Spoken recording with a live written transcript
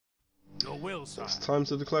will, sire. It's time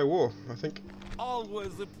to declare war, I think.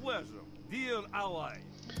 Always a pleasure, dear ally.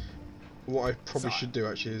 What I probably should do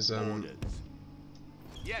actually is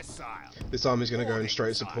Yes, sire. this army's going to go in straight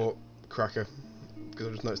and support Cracker, because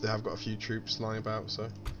I just noticed they have got a few troops lying about. So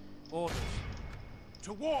Orders.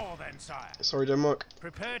 To war, then, sire. sorry, Denmark.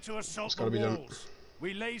 Prepare to assault It's the gotta be done. walls.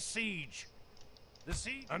 We lay siege. The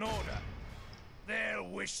siege? An order. They'll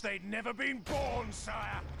wish they'd never been born,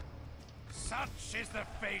 sire. Such is the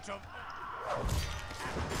fate of...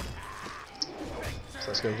 So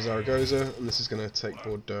let's go for Zaragoza, and this is going to take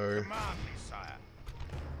Bordeaux. Command me, sire.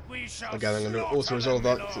 We shall Again, I'm going to slaughter also resolve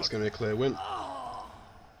them, that, because my it's going to be a clear win. lord.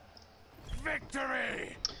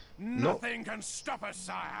 Victory! Nothing can stop us,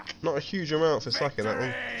 sire. Not a huge amount for slacking that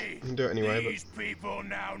one. Victory! You can do it anyway, These people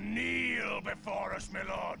now kneel before us, my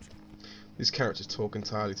lord. but these characters talk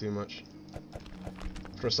entirely too much.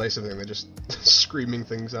 For to say something, they're just screaming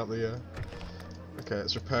things out the air. Okay,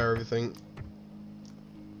 let's repair everything.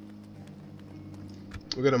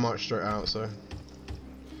 We're going to march straight out, so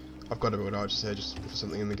I've got to build archers here just for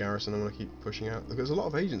something in the garrison. I'm going to keep pushing out. Look, there's a lot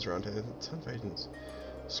of agents around here, 10 agents.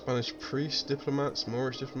 Spanish priests, diplomats,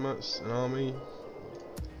 Moorish diplomats, an army.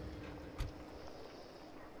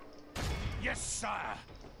 Yes, sire.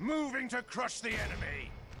 Moving to crush the enemy.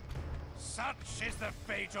 Such is the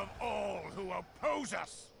fate of all who oppose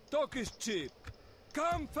us. Talk is cheap.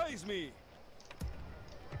 Come face me.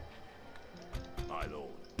 My lord.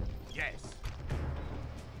 Yes.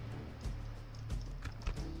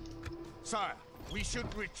 Sire, we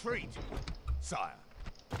should retreat. Sire.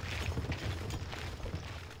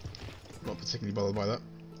 Not particularly bothered by that.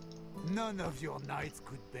 None of your knights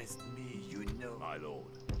could best me, you know. My lord.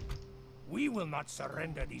 We will not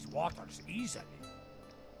surrender these waters easily.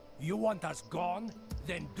 You want us gone?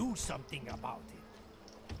 Then do something about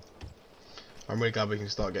it. I'm really glad we can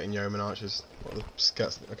start getting yeoman archers. What are the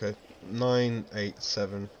scats? Okay, 9, 8,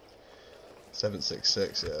 7, 7, 6,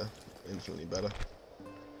 6. Yeah, infinitely better.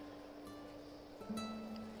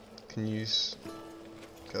 Can use.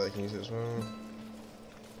 Okay, they can use it as well.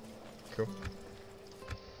 Cool.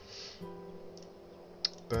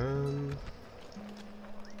 Bam.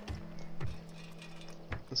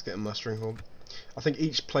 Let's get a mustering hall. I think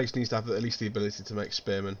each place needs to have at least the ability to make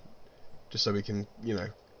spearmen, just so we can, you know,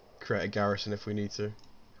 create a garrison if we need to.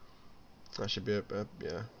 That should be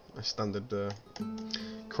a standard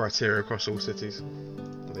criteria across all cities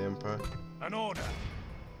of the Empire. An order.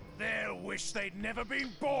 They'll wish they'd never been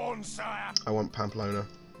born, sire. I want Pamplona,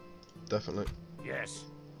 definitely. Yes.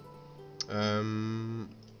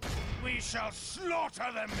 We shall slaughter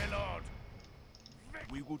them, my lord.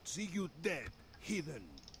 We would see you dead, heathen.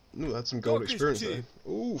 Ooh, that's some gold Talk is experience cheap.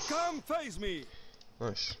 there. Ooh, Come face me.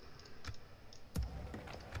 nice.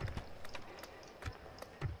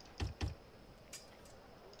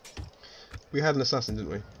 We had an assassin,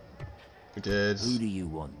 didn't we? We did. Who do you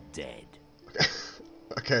want dead?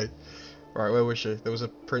 Okay. Right, where was she? There was a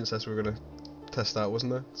princess we were going to test out,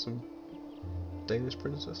 wasn't there? Some Danish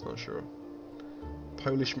princess? Not sure.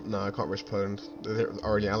 Polish? No, I can't risk Poland. They're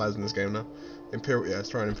already allies in this game now. Imperial? Yeah, let's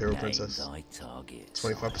try an Imperial princess. I target.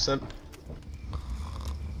 25%.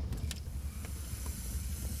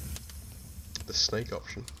 The snake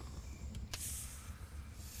option.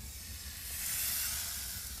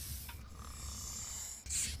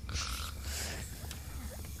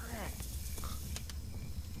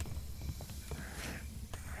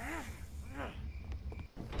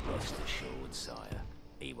 Rest assured, sire,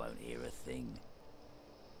 he won't hear a thing.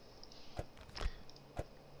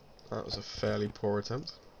 That was a fairly poor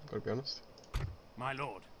attempt, gotta be honest. My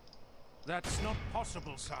lord. That's not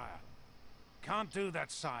possible, sire. Can't do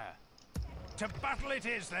that, sire. To battle it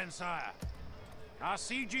is, then, sire. Our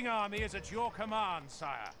sieging army is at your command,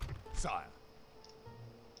 sire. Sire.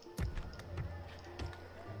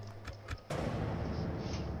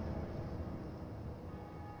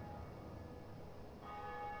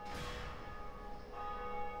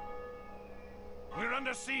 We're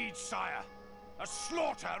under siege, sire. A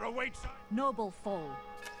slaughter awaits. Noble foe,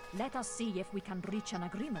 let us see if we can reach an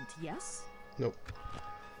agreement, yes? Nope.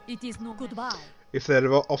 It is no goodbye. If they'd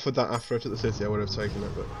have offered that after I took the city, I would have taken it,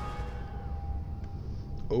 but...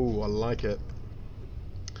 Oh, I like it.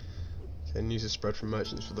 Okay, news is spread from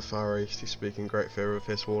merchants for the Far East who speak in great fear of a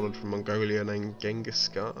fierce warlord from Mongolia named Genghis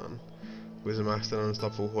Khan, who has amassed an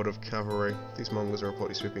unstoppable horde of cavalry. These Mongols are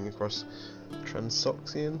reportedly sweeping across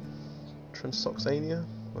Transoxania,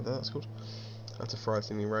 whatever that's called, at a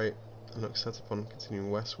frightening rate, and look set upon continuing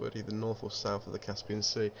westward, either north or south of the Caspian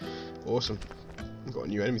Sea. Awesome. We've got a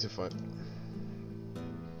new enemy to fight.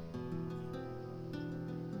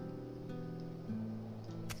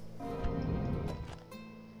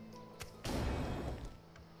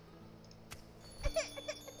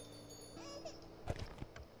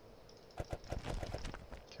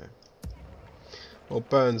 Well,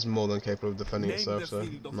 Bern's more than capable of defending Name itself, the so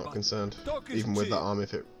field of I'm not battle. concerned. Talk is Even with that cheap. army,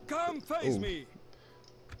 if it... Come face Ooh. me.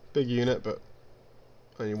 Big unit, but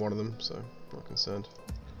only one of them, so not concerned.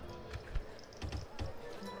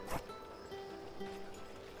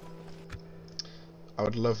 I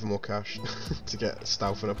would love more cash to get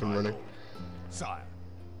Stalfin up and running. Sire.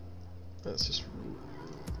 Let's just...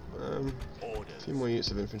 a Orders. few more units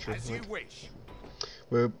of infantry. As you wish.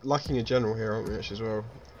 We're lacking a general here, aren't we, actually, as well?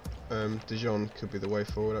 Dijon could be the way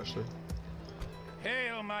forward, actually.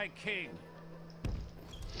 Hail, my king.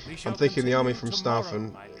 We I'm shall thinking the army continue from tomorrow,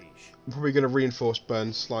 Stalfin. my liege. I'm probably going to reinforce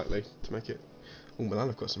Bern slightly to make it... Oh, Milan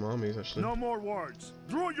have got some armies, actually. No more words.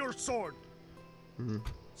 Draw your sword. Mm-hmm.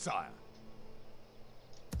 Sire.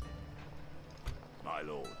 My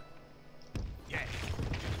lord. Yes.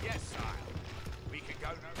 Yes, sire. We can go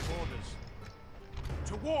no orders.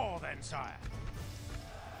 To war, then, sire.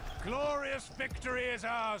 Glorious victory is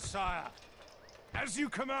ours, sire. As you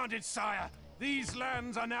commanded, sire, these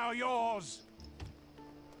lands are now yours.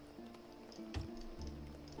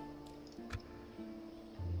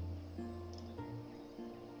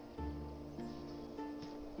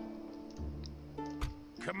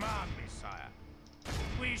 Command me, sire.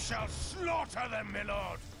 We shall slaughter them, my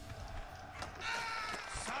lord.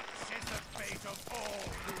 Such is the fate of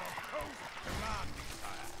all who oppose. Command me,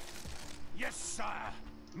 sire. Yes, sire.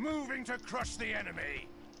 Moving to crush the enemy.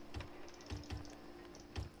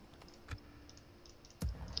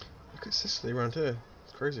 Look at Sicily around here.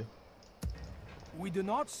 It's crazy. We do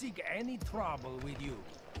not seek any trouble with you.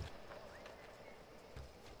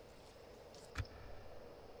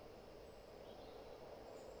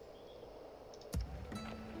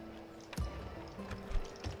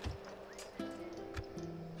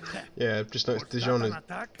 Yeah, I've just noticed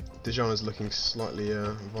Dijon is looking slightly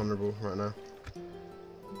vulnerable right now.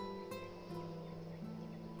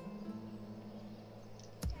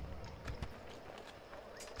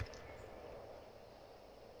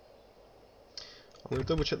 I'm going to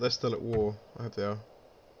double check they're still at war. I hope they are.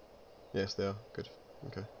 Yes, they are. Good.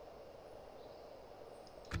 Okay.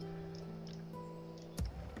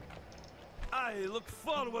 I look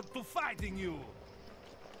forward to fighting you.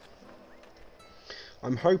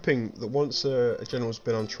 I'm hoping that once a general's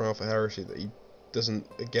been on trial for heresy that he doesn't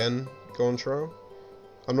again go on trial.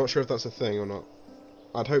 I'm not sure if that's a thing or not.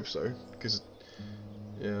 I'd hope so, because,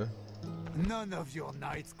 yeah. None of your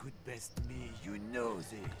knights could best me, you know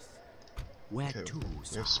this. Where Okay, to, we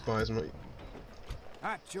sire? have spies. I'm not...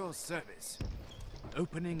 At your service.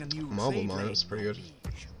 Opening a new Marble trade mine, lane, that's pretty your good.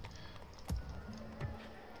 liege.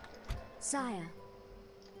 Sire,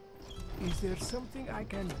 Is there something I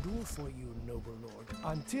can do for you, noble lord?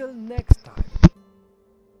 Until next time.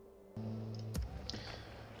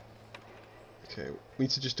 Okay, we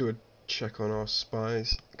need to just do a check on our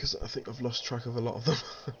spies, because I think I've lost track of a lot of them.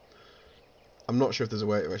 I'm not sure if there's a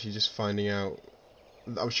way of actually just finding out.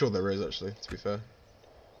 I'm sure there is, actually, to be fair.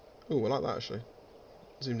 Oh, I like that, actually.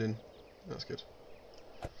 Zoomed in. That's good.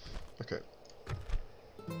 Okay.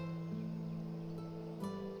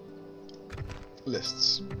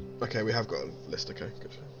 Lists. Okay, we have got a list, okay,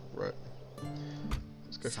 good. Right.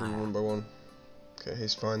 Let's go through one by one. Okay,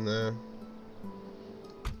 he's fine there.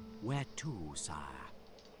 Where to, sire?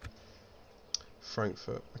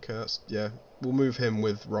 Frankfurt. Okay, that's... yeah. We'll move him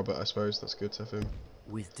with Robert, I suppose. That's good to have him.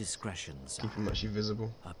 With discretion, sire. Keep him actually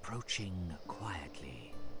visible. Approaching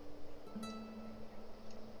quietly.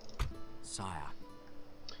 Sire.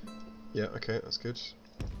 Yeah, okay, that's good.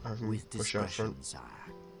 Have him With push out discretion, front. sire.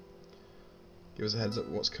 Give us a heads up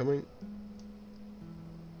what's coming.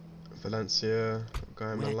 Valencia,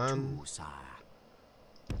 guy in Where Milan. to, sire?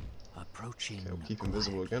 Approaching Okay, we'll keep him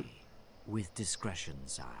visible again. quietly. With discretion,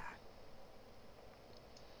 sire.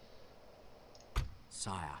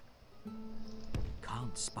 Sire.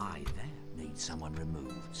 Can't spy there. Need someone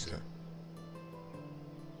removed, sir.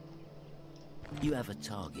 Okay. You have a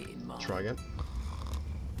target in mind. Try again.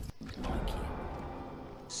 Like it.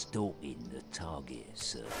 Stalking the target,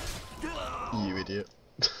 sir. You idiot.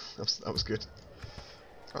 that was good.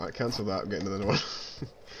 Alright, cancel that. I'm getting another one.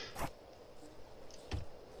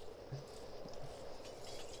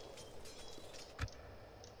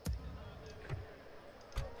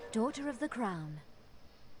 daughter of the crown.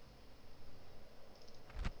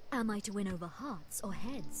 Am I to win over hearts or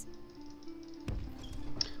heads?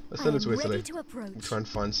 Let's send her I to am Italy. ready to approach. We'll try and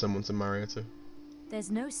find someone to marry her to.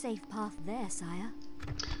 There's no safe path there, sire.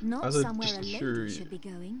 Not As a- somewhere just a lady curious- should be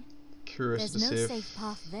going. Curious There's to no see safe if...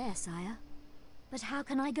 path there, sire. But how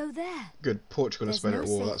can I go there? Good, Portugal and There's Spain no are at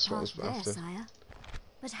war, safe that's what I was path there, after. sire.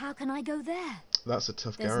 But how can I go there? That's a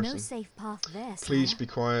tough There's garrison. no safe path there, Please sire. be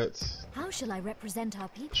quiet. How shall I represent our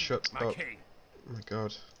people? Shut My up. king. Oh my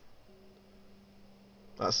god.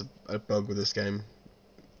 That's a bug with this game.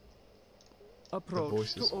 Approach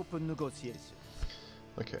voices. to open negotiations.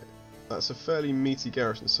 Okay. That's a fairly meaty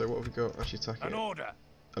garrison, so what have we got? Actually attacking An it. order.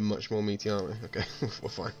 A much more meaty army. Okay, we're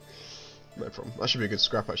fine. No problem. That should be a good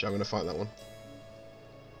scrap actually, I'm going to fight that one.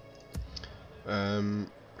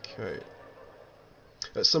 Okay.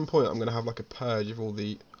 At some point I'm going to have like a purge of all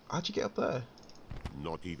the... How'd you get up there?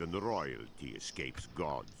 Not even royalty escapes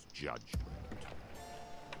God's judgment.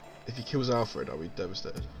 If he kills Alfred, I'll be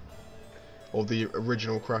devastated. Or the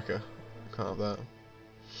original Cracker. Can't have that.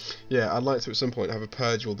 Yeah, I'd like to at some point have a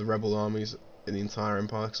purge of all the rebel armies in the entire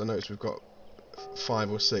empire, because I noticed we've got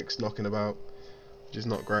 5 or 6 knocking about, which is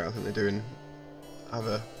not great. I think they have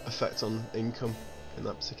a effect on income in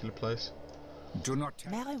that particular place. Do not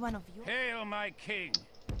Marry one of you. Hail, my king.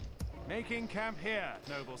 Making camp here,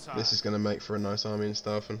 noble sire. This is going to make for a nice army and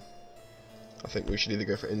stuff, and I think we should either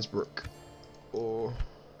go for Innsbruck or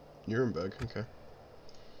Nuremberg. Okay,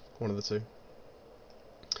 one of the two.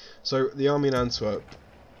 So the army in Antwerp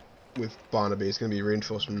with Barnaby is going to be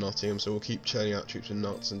reinforced from Nottingham, so we'll keep churning out troops in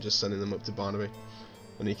Notts and just sending them up to Barnaby,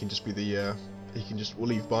 and he can just be the we'll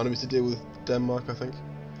leave Barnaby to deal with Denmark, I think.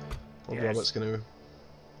 Or Yes. Robert's going to,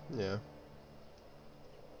 yeah.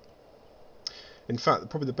 In fact,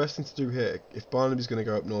 probably the best thing to do here, if Barnaby's going to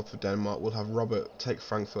go up north for Denmark, we'll have Robert take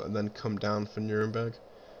Frankfurt and then come down for Nuremberg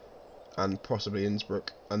and possibly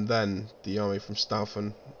Innsbruck, and then the army from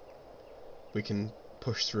Staufen we can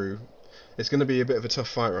push through. It's going to be a bit of a tough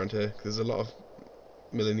fight around here, because there's a lot of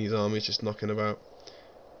Milanese armies just knocking about.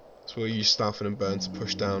 So we'll use Staufen and Bern to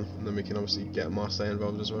push down, and then we can obviously get Marseille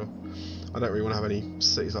involved as well. I don't really want to have any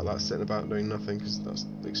cities like that sitting about doing nothing, because that's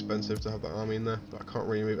expensive to have that army in there, but I can't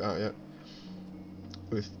really move it out yet,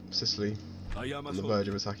 with Sicily on the verge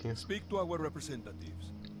of attacking us. Speak to our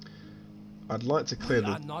representatives. I'd like to clear We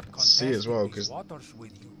are the not sea as well, contesting these because waters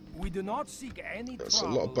with you. We do not seek any there's a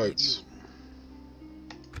trouble lot of boats.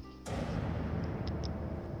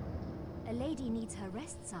 A lady needs her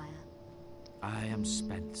rest, sire. I am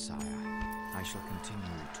spent, sire. I shall continue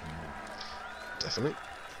tomorrow. Definitely.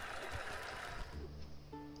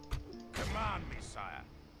 Command me, sire.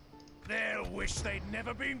 They'll wish they'd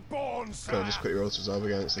never been born, sire. Can I just quickly roll to resolve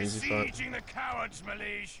again? It's an easy fight. Besieging the cowards, my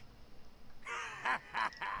liege.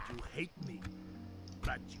 You hate me,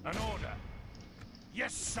 but you... An order.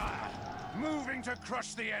 Yes, sire. Moving to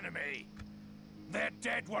crush the enemy. They're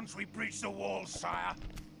dead once we breach the walls, sire.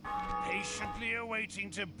 Patiently awaiting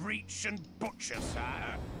to breach and butcher,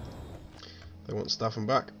 sire. They want Staffen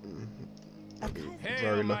back. I'd be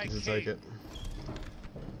very lucky to take it.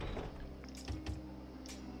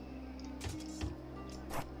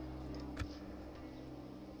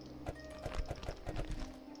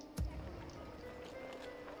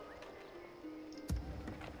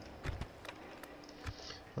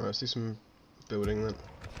 Alright, let's do some building then.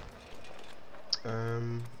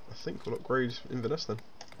 I think we'll upgrade Inverness then.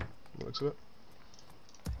 What looks of it.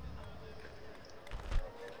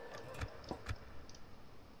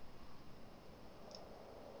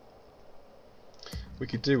 We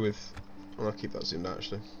could do with. Well, I'll keep that zoomed out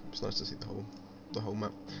actually. It's nice to see the whole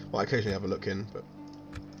map. Well, I occasionally have a look in, but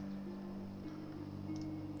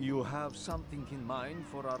You have something in mind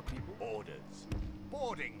for our people? Orders.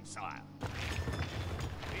 Boarding, sire.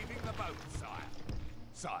 Leaving the boat, sire.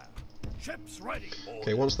 Sire. Ships ready.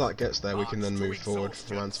 okay. Once that gets there, we can then move forward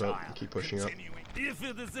from Antwerp and keep pushing up. If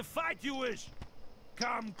it is the fight you wish,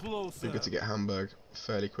 come closer. Be good to get Hamburg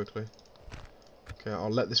fairly quickly. Okay, I'll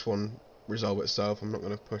let this one resolve itself. I'm not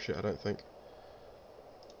going to push it, I don't think.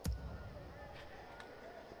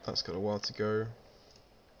 That's got a while to go.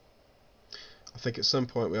 I think at some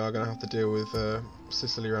point we are going to have to deal with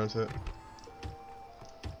Sicily around here.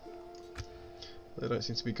 They don't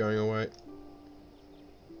seem to be going away.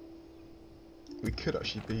 We could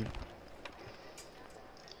actually be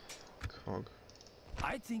cog.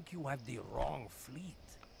 I think you have the wrong fleet.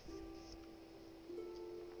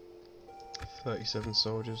 37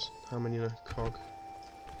 soldiers. How many in a cog?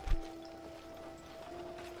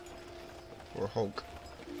 Or a hulk?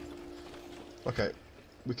 Okay,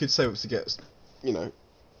 we could save up to get, you know,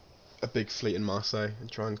 a big fleet in Marseille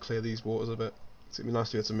and try and clear these waters a bit. It's gonna be nice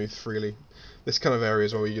to be able to move freely. This kind of area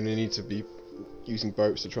is where you're gonna need to be using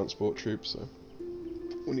boats to transport troops, so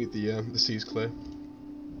we'll need the seas clear.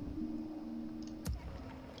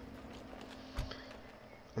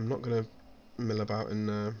 I'm not gonna mill about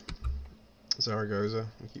in Zaragoza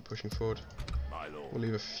and keep pushing forward. My lord. We'll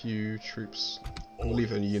leave a few troops. We'll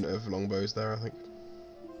leave a unit of longbows there, I think.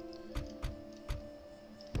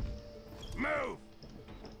 Move!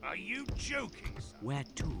 Are you joking, sir? Where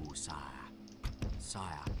to, sire?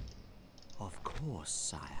 Sire, Of course,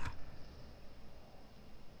 sire.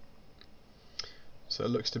 So it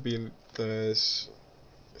looks to be there's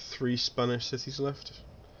 3 Spanish cities left: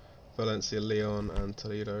 Valencia, Leon, and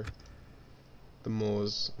Toledo. The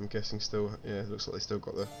Moors, I'm guessing, still. Yeah, it looks like they still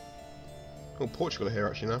got the. Oh, Portugal are here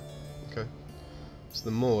actually now. Okay, so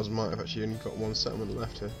the Moors might have actually only got 1 settlement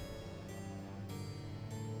left here.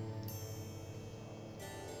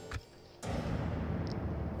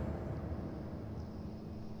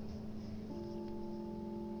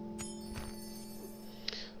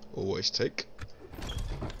 Always take.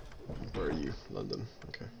 Where are you? London.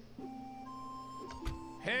 Okay.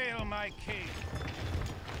 Hail, my king!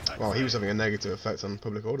 Wow, he was having a negative effect on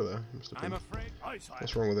public order there. Must have I'm been. afraid. Aye, sire.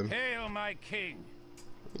 What's wrong with him? Hail, my king!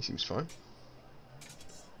 He seems fine.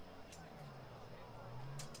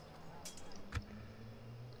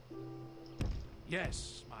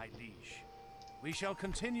 Yes, my liege. We shall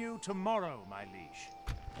continue tomorrow, my liege.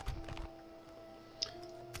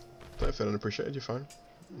 Don't feel unappreciated, you're fine.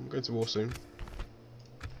 I'm going to war soon.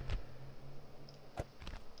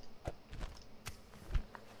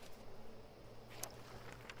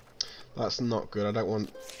 That's not good. I don't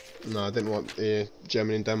want. No, I didn't want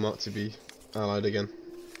Germany and Denmark to be allied again.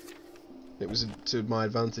 It was to my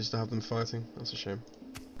advantage to have them fighting. That's a shame.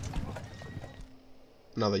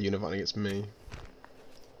 Now they're unified against me.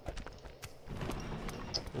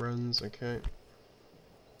 Runs, okay.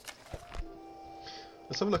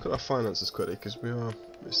 Let's have a look at our finances quickly, because we are.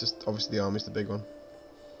 It's just obviously the army's the big one.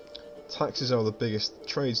 Taxes are the biggest.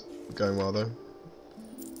 Trade's going well though.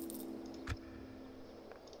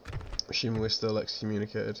 Assuming we're still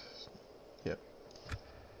excommunicated. Yep.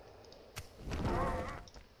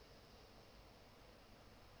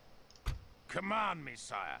 Command me,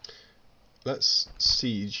 sire. Let's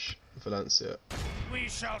siege Valencia. We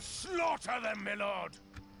shall slaughter them, my lord.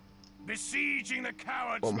 Besieging the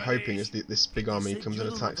cowards. What I'm my hoping liege. is this big army comes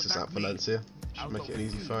and attacks us at Valencia. Should make it an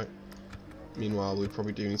easy fight. Meanwhile, we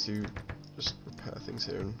probably do need to just repair things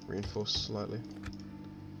here and reinforce slightly.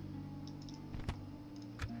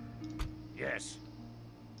 Yes.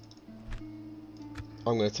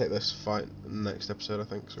 I'm going to take this fight next episode, I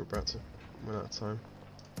think, because we're about to run out of time.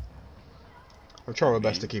 I'm trying my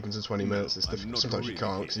best to keep it to 20 minutes. It's difficult. Sometimes you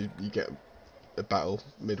can't because you get a battle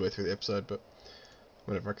midway through the episode, but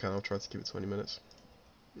whenever I can, I'll try to keep it 20 minutes.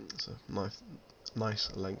 It's a nice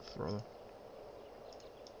length, rather.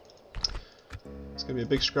 It's going to be a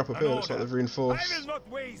big scrap up here. Looks like they've reinforced. I will not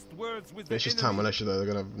waste words with It's just town militia, though.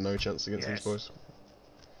 They're going to have no chance against these boys.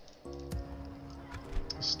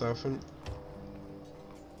 Staufen.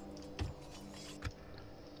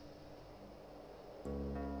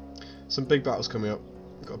 Some big battles coming up.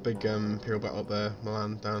 We've got a big Imperial battle up there,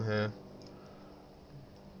 Milan down here,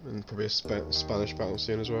 and probably a Spanish battle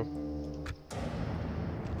soon as well.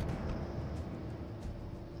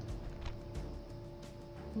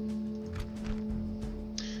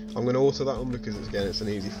 I'm going to auto that one because it's an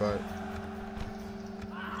easy fight.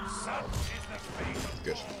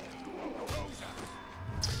 Good.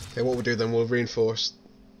 Okay, what we'll do then, we'll reinforce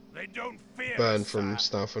Bern from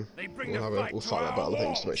Staufen. We'll fight that battle, I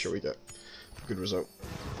think, just to make sure we get a good result.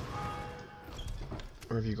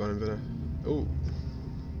 Where have you gone, Invida? Oh.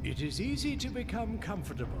 It is easy to become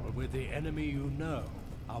comfortable with the enemy you know,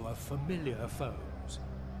 our familiar foes.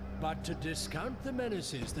 But to discount the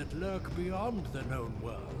menaces that lurk beyond the known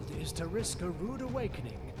world is to risk a rude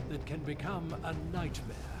awakening that can become a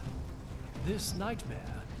nightmare. This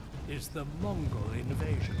nightmare is the Mongol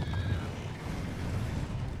invasion.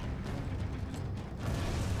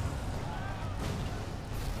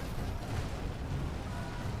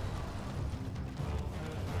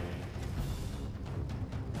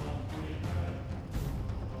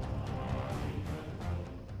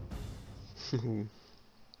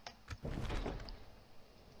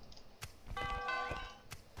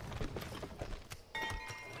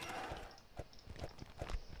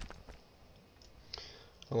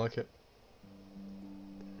 I like it.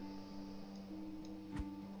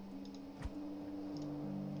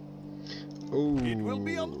 Ooh, It will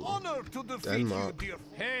be an honor to defeat Denmark. you, dear.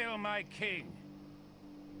 Hail, my king.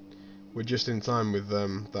 We're just in time with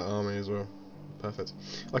that army as well. Perfect.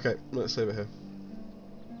 Okay, let's save it here.